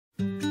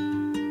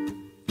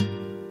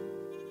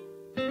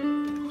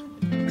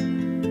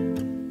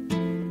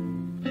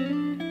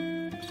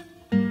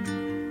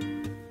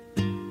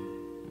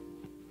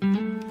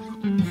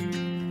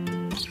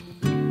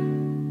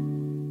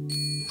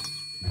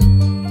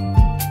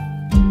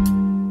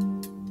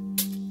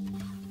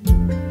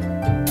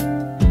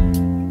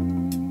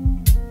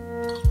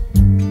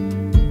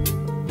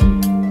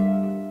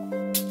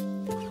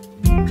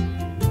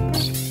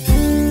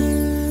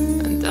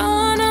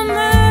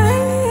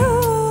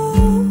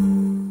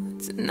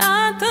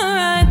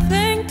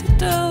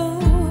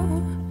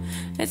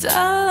It's a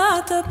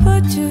lot to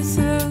put you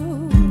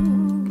through,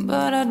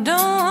 but I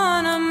don't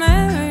wanna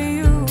marry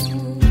you.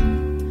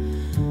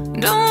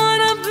 Don't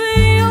wanna be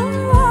your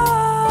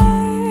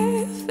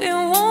wife. It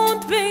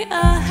won't be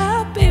a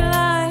happy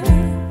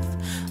life.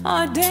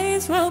 Our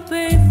days will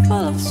be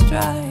full of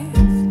strife.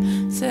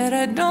 Said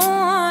I don't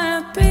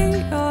wanna be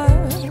your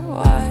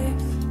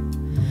wife.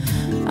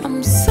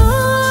 I'm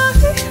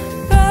sorry,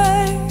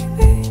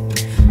 baby.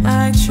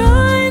 I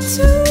tried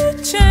to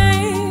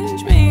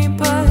change me,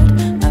 but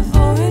I've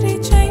already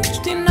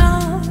changed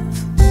enough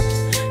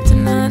to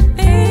not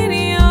need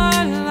your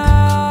love.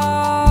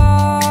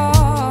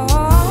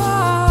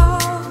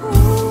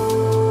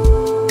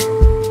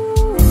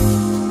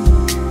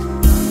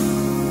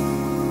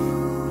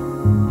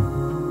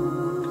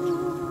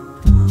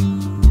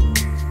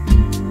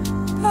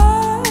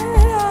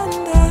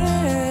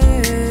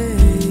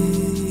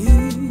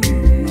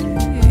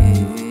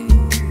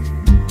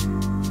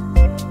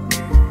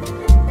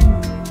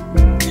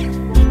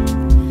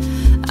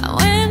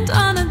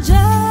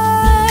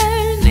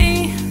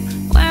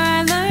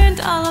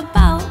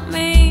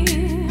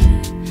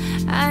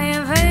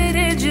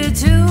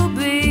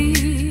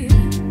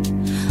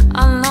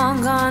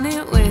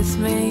 It with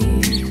me.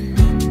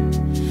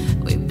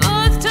 We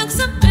both took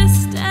some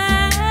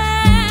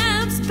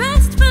missteps.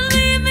 Best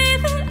believe me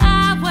that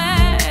I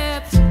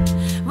wept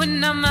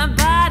when on my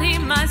body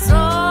my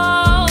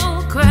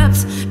soul crept.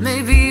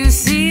 Maybe you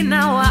see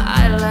now why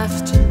I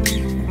left.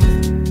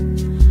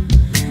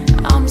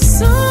 I'm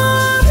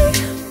sorry,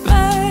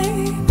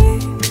 baby.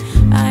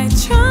 I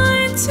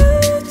tried to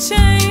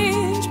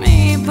change me,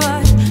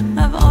 but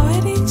I've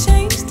already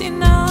changed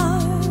enough.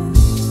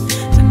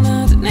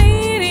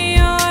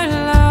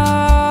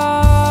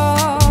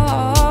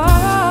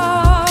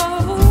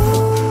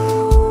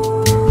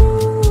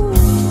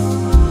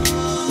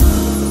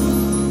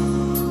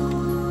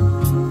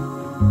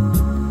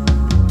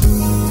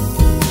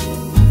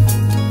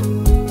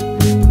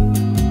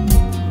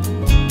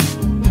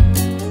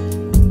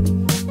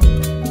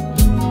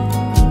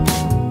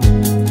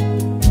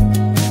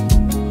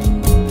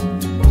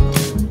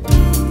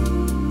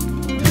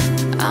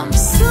 I'm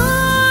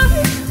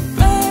sorry,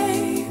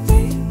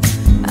 baby.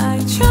 I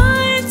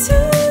tried to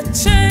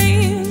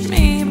change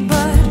me,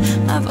 but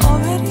I've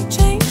already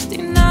changed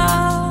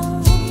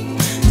enough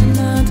to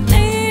not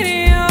need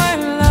your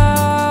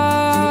love.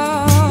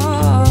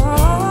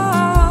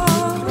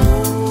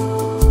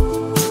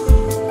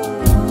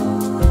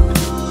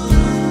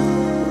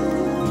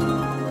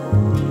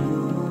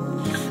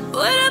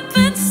 Would have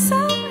been so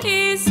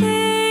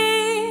easy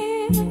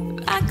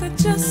if I could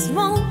just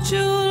want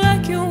you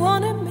like you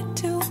wanted me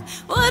to.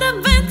 Would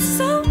have been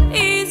so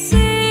easy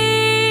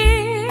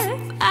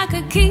if I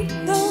could keep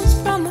those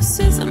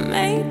promises I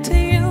made to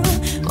you.